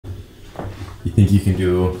You think you can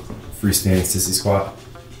do freestanding sissy squat?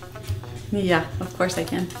 Yeah, of course I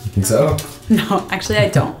can. You think so? No, actually I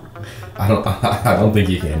don't. I don't think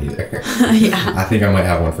you can either. Yeah. I think I might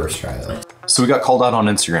have one first try though. So we got called out on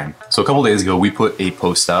Instagram. So a couple days ago, we put a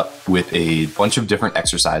post up with a bunch of different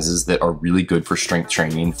exercises that are really good for strength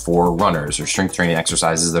training for runners, or strength training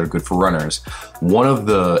exercises that are good for runners. One of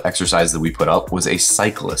the exercises that we put up was a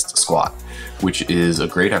cyclist squat, which is a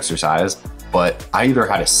great exercise, but I either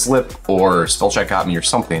had a slip or spell check got me or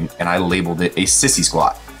something, and I labeled it a sissy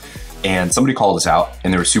squat. And somebody called us out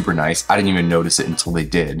and they were super nice. I didn't even notice it until they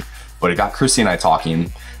did, but it got Christy and I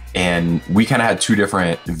talking, and we kind of had two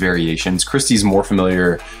different variations. Christy's more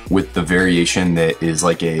familiar with the variation that is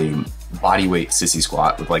like a body weight sissy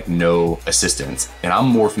squat with like no assistance. And I'm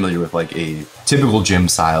more familiar with like a typical gym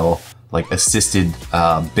style, like assisted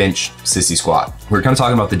bench sissy squat. We're kind of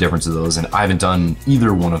talking about the difference of those, and I haven't done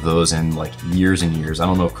either one of those in like years and years. I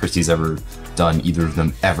don't know if Christy's ever done either of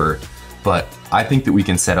them ever, but I think that we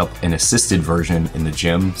can set up an assisted version in the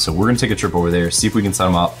gym. So we're gonna take a trip over there, see if we can set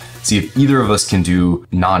them up, see if either of us can do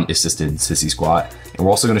non-assisted sissy squat. And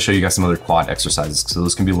we're also gonna show you guys some other quad exercises, so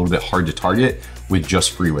those can be a little bit hard to target with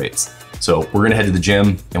just free weights. So we're gonna head to the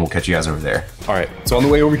gym and we'll catch you guys over there. All right, so on the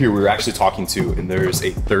way over here, we were actually talking to, and there's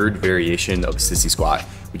a third variation of sissy squat,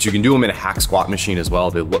 which you can do them in a hack squat machine as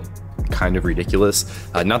well. They look kind of ridiculous.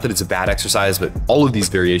 Not that it's a bad exercise, but all of these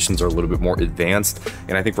variations are a little bit more advanced.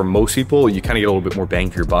 And I think for most people, you kind of get a little bit more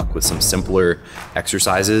bang for your buck with some simpler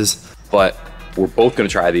exercises, but we're both gonna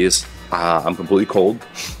try these. I'm completely cold.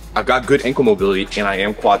 I've got good ankle mobility and I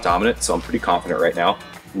am quad dominant, so I'm pretty confident right now.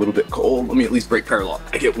 A little bit cold. Let me at least break parallel.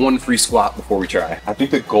 I get one free squat before we try. I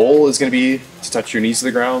think the goal is gonna be to touch your knees to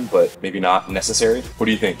the ground, but maybe not necessary. What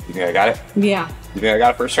do you think? You think I got it? Yeah. You think I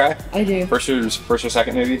got it first try? I do. First or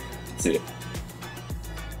second maybe? Let's see it.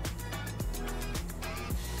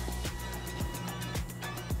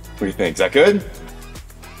 What do you think? Is that good?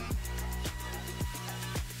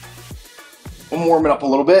 I'm warming up a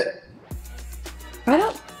little bit. I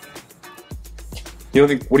don't. You don't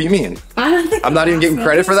think? What do you mean? I don't think I'm not even getting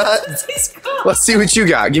credit for that? Let's see what you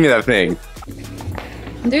got. Give me that thing.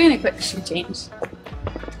 I'm doing a quick shoe change.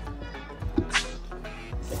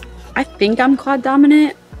 I think I'm quad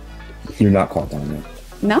dominant. You're not quad dominant.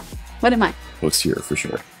 No? What am I? Looks here for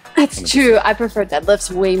sure. That's 100%. true. I prefer deadlifts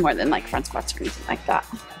way more than like front squats or anything like that.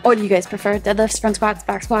 What do you guys prefer? Deadlifts, front squats,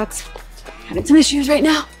 back squats? Having some issues right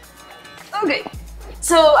now. Okay.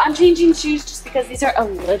 So I'm changing shoes just because these are a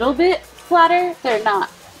little bit flatter. They're not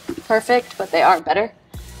perfect, but they are better.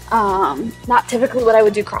 Not typically what I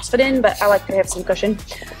would do CrossFit in, but I like to have some cushion.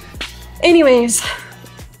 Anyways,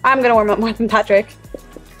 I'm gonna warm up more than Patrick.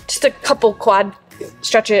 Just a couple quad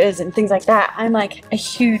stretches and things like that. I'm like a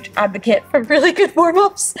huge advocate for really good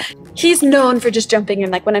warm-ups. He's known for just jumping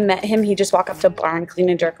in. Like when I met him, he'd just walk up to a bar and clean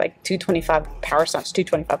and jerk like 225 power snatch,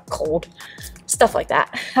 225 cold, stuff like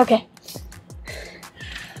that. Okay.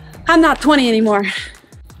 I'm not 20 anymore.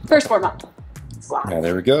 First warm-up. Squat. Yeah,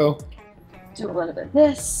 there we go. Do a little bit of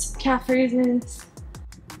this, calf raises.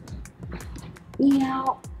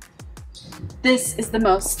 Meow. This is the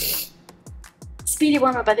most speedy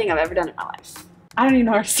warm-up I think I've ever done in my life. I don't even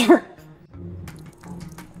know where to start.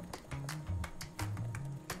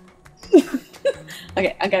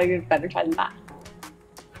 Okay, I gotta get a better try than that.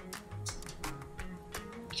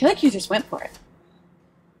 I feel like you just went for it.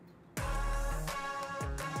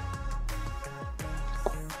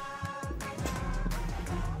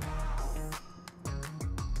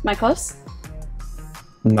 Am I close?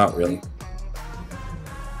 Not really.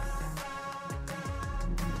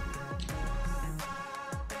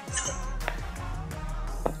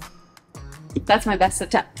 That's my best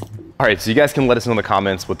attempt. All right, so you guys can let us know in the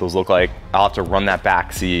comments what those look like. I'll have to run that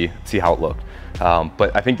back, see how it looked.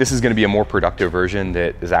 But I think this is gonna be a more productive version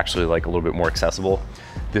that is actually like a little bit more accessible.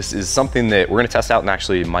 This is something that we're gonna test out and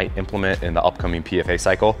actually might implement in the upcoming PFA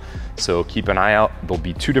cycle. So keep an eye out. There'll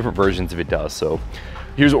be two different versions if it does. So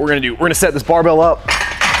here's what we're gonna do. We're gonna set this barbell up.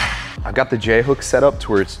 I've got the J hook set up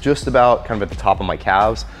to where it's just about kind of at the top of my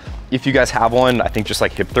calves. If you guys have one, I think just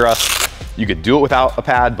like hip thrust, you could do it without a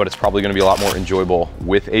pad, but it's probably gonna be a lot more enjoyable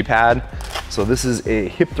with a pad. So this is a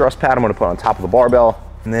hip thrust pad I'm gonna put on top of the barbell,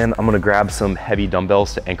 and then I'm gonna grab some heavy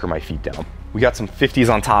dumbbells to anchor my feet down. We got some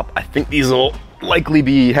 50s on top. I think these will likely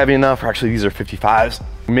be heavy enough, or actually these are 55s.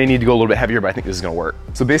 We may need to go a little bit heavier, but I think this is gonna work.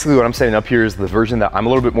 So basically what I'm setting up here is the version that I'm a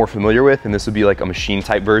little bit more familiar with, and this would be like a machine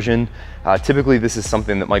type version. Typically this is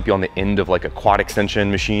something that might be on the end of like a quad extension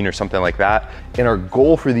machine or something like that. And our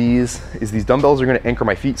goal for these is these dumbbells are gonna anchor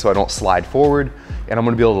my feet so I don't slide forward, and I'm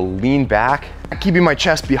gonna be able to lean back, keeping my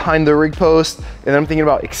chest behind the rig post, and then I'm thinking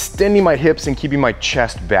about extending my hips and keeping my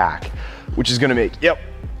chest back. which is gonna make, yep.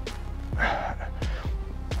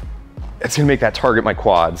 It's gonna make that target my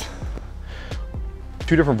quads.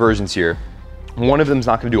 Two different versions here. One of them is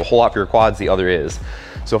not gonna do a whole lot for your quads, the other is.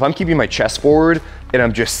 So if I'm keeping my chest forward and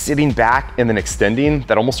I'm just sitting back and then extending,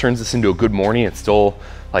 that almost turns this into a good morning. It's still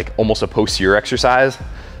like almost a posterior exercise.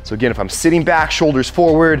 So again, if I'm sitting back, shoulders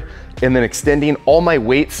forward, and then extending, all my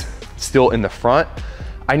weight's still in the front,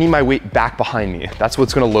 I need my weight back behind me. That's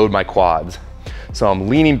what's gonna load my quads. So I'm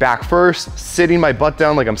leaning back first, sitting my butt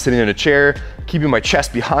down like I'm sitting in a chair, keeping my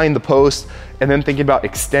chest behind the post, and then thinking about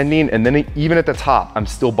extending, and then even at the top, I'm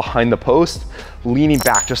still behind the post, leaning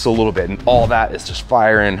back just a little bit, and all that is just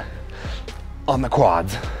firing on the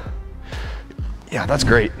quads. Yeah, that's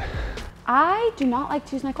great. I do not like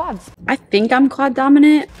to use my quads. I think I'm quad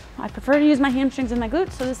dominant. I prefer to use my hamstrings and my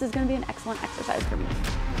glutes, so this is gonna be an excellent exercise for me.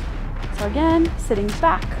 So again, sitting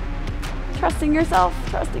back, trusting yourself,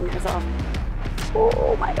 trusting yourself.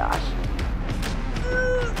 Oh my gosh.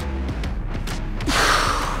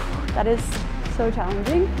 That is so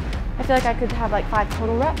challenging. I feel like I could have like 5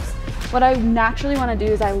 total reps. What I naturally wanna do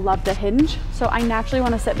is I love to hinge. So I naturally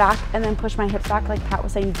wanna sit back and then push my hips back like Pat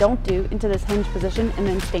was saying, don't do, into this hinge position and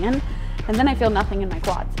then stand. And then I feel nothing in my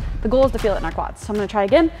quads. The goal is to feel it in our quads. So I'm gonna try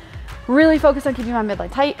again. Really focus on keeping my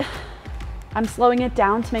midline tight. I'm slowing it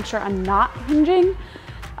down to make sure I'm not hinging.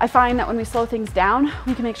 I find that when we slow things down,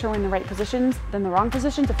 we can make sure we're in the right positions than the wrong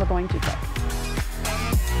positions if we're going too quick.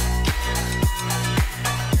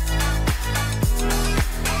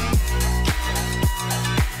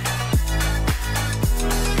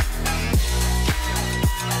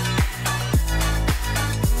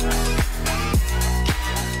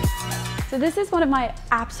 So this is one of my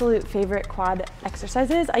absolute favorite quad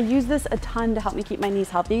exercises. I use this a ton to help me keep my knees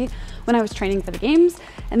healthy when I was training for the games.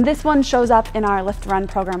 And this one shows up in our lift run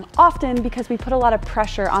program often because we put a lot of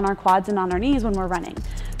pressure on our quads and on our knees when we're running.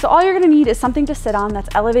 So all you're gonna need is something to sit on that's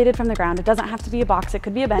elevated from the ground. It doesn't have to be a box, it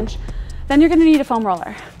could be a bench. Then you're gonna need a foam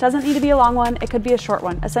roller. Doesn't need to be a long one, it could be a short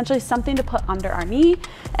one. Essentially something to put under our knee,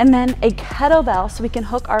 and then a kettlebell so we can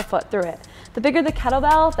hook our foot through it. The bigger the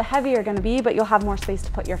kettlebell, the heavier you're gonna be, but you'll have more space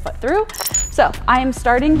to put your foot through. So I am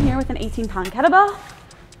starting here with an 18-pound kettlebell.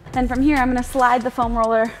 Then from here, I'm gonna slide the foam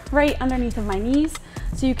roller right underneath of my knees.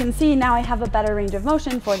 So you can see now I have a better range of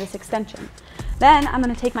motion for this extension. Then I'm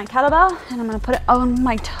gonna take my kettlebell and I'm gonna put it on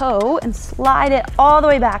my toe and slide it all the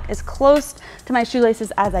way back as close to my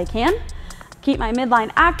shoelaces as I can. Keep my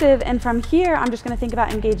midline active, and from here, I'm just gonna think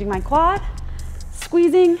about engaging my quad,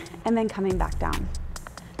 squeezing, and then coming back down.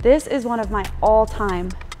 This is one of my all-time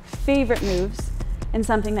favorite moves and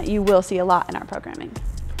something that you will see a lot in our programming.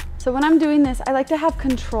 So when I'm doing this, I like to have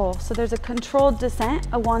control. So there's a controlled descent,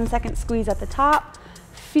 a 1-second squeeze at the top,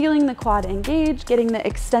 feeling the quad engage, getting the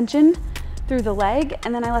extension through the leg,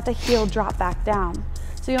 and then I let the heel drop back down.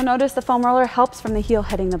 So you'll notice the foam roller helps from the heel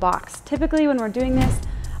hitting the box. Typically when we're doing this,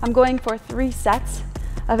 I'm going for 3 sets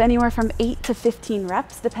of anywhere from 8 to 15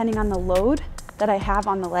 reps, depending on the load that I have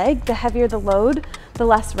on the leg. The heavier the load, the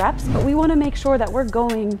less reps, but we wanna make sure that we're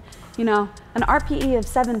going, you know, an RPE of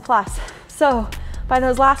 7+. So by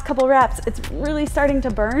those last couple reps, it's really starting to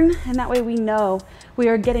burn, and that way we know we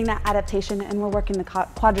are getting that adaptation and we're working the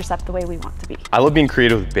quadricep the way we want to be. I love being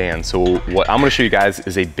creative with bands, so what I'm gonna show you guys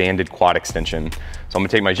is a banded quad extension. So I'm gonna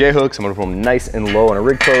take my J-hooks, I'm gonna put them nice and low on a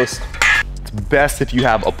rig post. It's best if you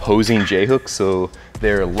have opposing J-hooks, so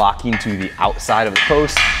they're locking to the outside of the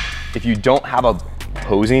post. If you don't have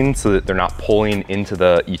opposing so that they're not pulling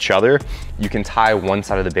into each other, you can tie one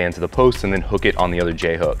side of the band to the post and then hook it on the other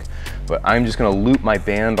J-hook. But I'm just gonna loop my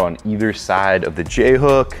band on either side of the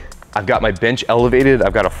J-hook. I've got my bench elevated.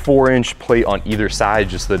 I've got a 4-inch plate on either side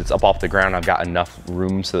just so that it's up off the ground. I've got enough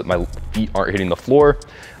room so that my feet aren't hitting the floor.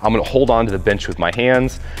 I'm gonna hold on to the bench with my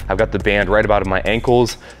hands. I've got the band right about at my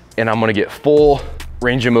ankles, and I'm gonna get full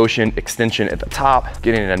range of motion extension at the top,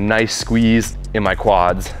 getting a nice squeeze in my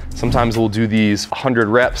quads. Sometimes we'll do these 100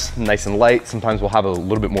 reps, nice and light. Sometimes we'll have a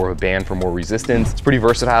little bit more of a band for more resistance. It's pretty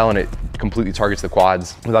versatile and it completely targets the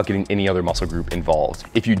quads without getting any other muscle group involved.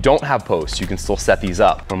 If you don't have posts, you can still set these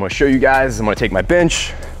up. What I'm gonna show you guys, I'm gonna take my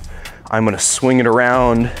bench, I'm gonna swing it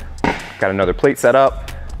around, got another plate set up,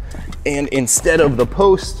 and instead of the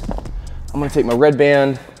post, I'm gonna take my red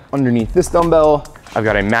band underneath this dumbbell. I've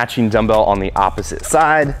got a matching dumbbell on the opposite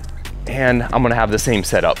side, and I'm gonna have the same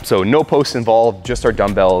setup. So no posts involved, just our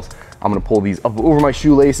dumbbells. I'm gonna pull these up over my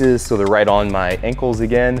shoelaces so they're right on my ankles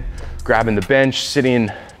again, grabbing the bench, sitting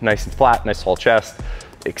nice and flat, nice tall chest,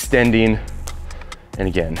 extending, and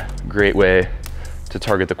again, great way to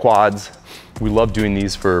target the quads. We love doing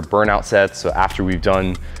these for burnout sets, so after we've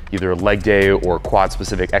done either a leg day or quad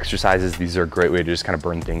specific exercises, these are a great way to just kind of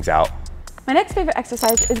burn things out. My next favorite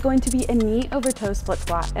exercise is going to be a knee over toe split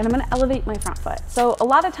squat, and I'm gonna elevate my front foot. So a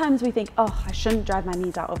lot of times we think, oh, I shouldn't drive my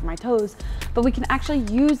knees out over my toes, but we can actually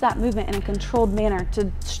use that movement in a controlled manner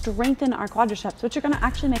to strengthen our quadriceps, which are gonna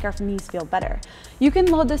actually make our knees feel better. You can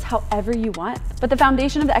load this however you want, but the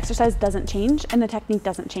foundation of the exercise doesn't change and the technique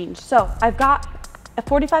doesn't change. So I've got a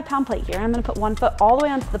 45-pound plate here. I'm gonna put one foot all the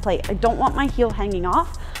way onto the plate. I don't want my heel hanging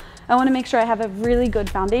off. I wanna make sure I have a really good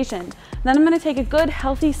foundation. Then I'm gonna take a good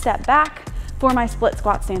healthy step back for my split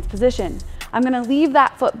squat stance position. I'm gonna leave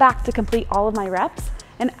that foot back to complete all of my reps.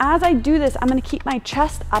 And as I do this, I'm gonna keep my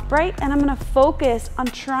chest upright and I'm gonna focus on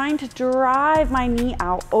trying to drive my knee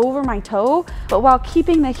out over my toe, but while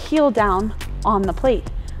keeping the heel down on the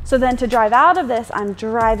plate. So then to drive out of this, I'm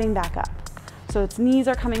driving back up. So its knees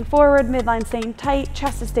are coming forward, midline staying tight,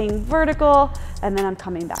 chest is staying vertical, and then I'm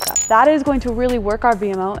coming back up. That is going to really work our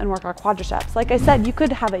VMO and work our quadriceps. Like I said, you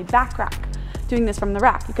could have a back rack doing this from the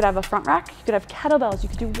rack. You could have a front rack, you could have kettlebells, you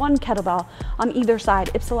could do one kettlebell on either side,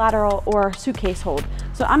 ipsilateral or suitcase hold.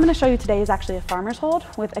 So I'm gonna show you today is actually a farmer's hold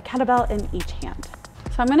with a kettlebell in each hand.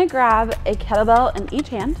 So I'm gonna grab a kettlebell in each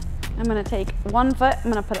hand. I'm gonna take one foot, I'm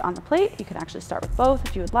gonna put it on the plate. You can actually start with both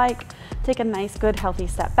if you would like. Take a nice, good, healthy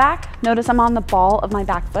step back. Notice I'm on the ball of my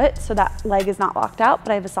back foot, so that leg is not locked out,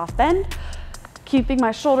 but I have a soft bend. Keeping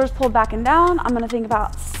my shoulders pulled back and down, I'm gonna think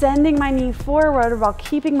about sending my knee forward while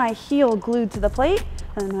keeping my heel glued to the plate,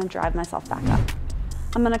 and I'm gonna drive myself back up.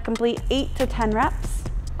 I'm gonna complete 8 to 10 reps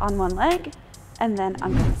on one leg, and then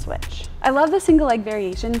I'm gonna switch. I love the single leg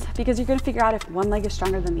variations because you're gonna figure out if one leg is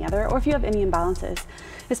stronger than the other or if you have any imbalances.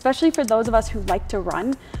 Especially for those of us who like to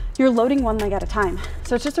run, you're loading one leg at a time.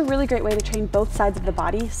 So it's just a really great way to train both sides of the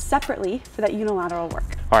body separately for that unilateral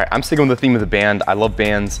work. All right, I'm sticking with the theme of the band. I love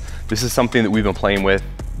bands. This is something that we've been playing with.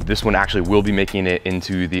 This one actually will be making it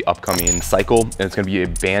into the upcoming cycle, and it's gonna be a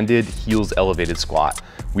banded heels elevated squat.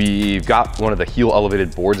 We've got one of the heel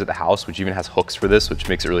elevated boards at the house, which even has hooks for this, which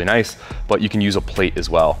makes it really nice, but you can use a plate as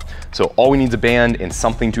well. So all we need is a band and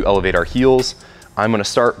something to elevate our heels. I'm gonna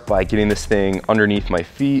start by getting this thing underneath my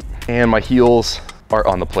feet, and my heels are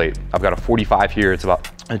on the plate. I've got a 45 here, it's about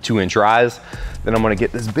a 2-inch rise. Then I'm gonna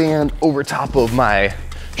get this band over top of my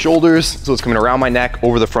shoulders, so it's coming around my neck,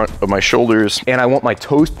 over the front of my shoulders, and I want my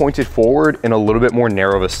toes pointed forward in a little bit more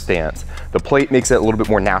narrow of a stance. The plate makes it a little bit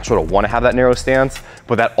more natural to want to have that narrow stance,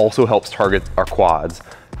 but that also helps target our quads.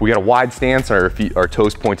 If we got a wide stance, our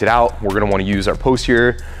toes pointed out, we're gonna want to use our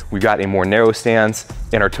posterior. We've got a more narrow stance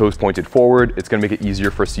and our toes pointed forward. It's gonna make it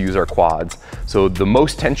easier for us to use our quads. So the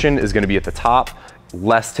most tension is gonna be at the top,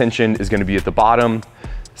 less tension is gonna be at the bottom.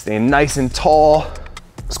 Staying nice and tall,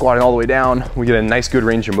 squatting all the way down, we get a nice good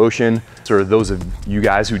range of motion. So those of you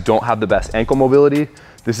guys who don't have the best ankle mobility,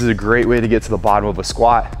 this is a great way to get to the bottom of a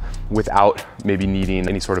squat without maybe needing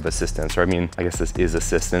any sort of assistance. Or I mean, I guess this is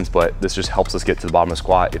assistance, but this just helps us get to the bottom of a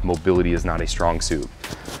squat if mobility is not a strong suit.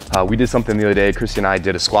 We did something the other day, Christy and I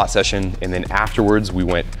did a squat session, and then afterwards we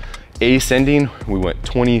went ascending, we went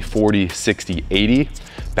 20, 40, 60, 80,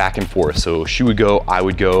 back and forth. So she would go, I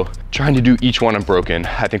would go, trying to do each one unbroken.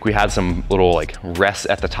 I think we had some little like rests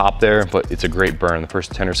at the top there, but it's a great burn. The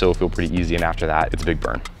first 10 or so feel pretty easy, and after that, it's a big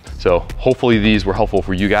burn. So hopefully these were helpful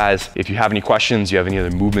for you guys. If you have any questions, you have any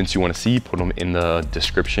other movements you want to see, put them in the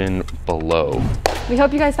description below. We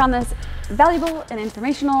hope you guys found this valuable and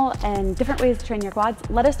informational and different ways to train your quads.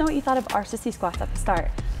 Let us know what you thought of our sissy squats at the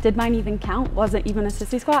start. Did mine even count? Was it even a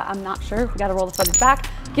sissy squat? I'm not sure. We got to roll the footage back.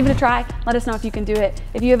 Give it a try. Let us know if you can do it.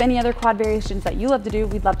 If you have any other quad variations that you love to do,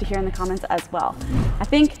 we'd love to hear in the comments as well. I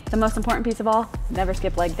think the most important piece of all, never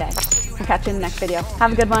skip leg day. We'll catch you in the next video.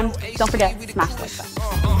 Have a good one. Don't forget, smash the like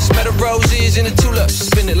button. Smell the roses and the tulips.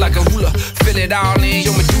 Spin it like a hula. Fill it all in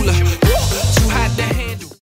your medulla. Too hot to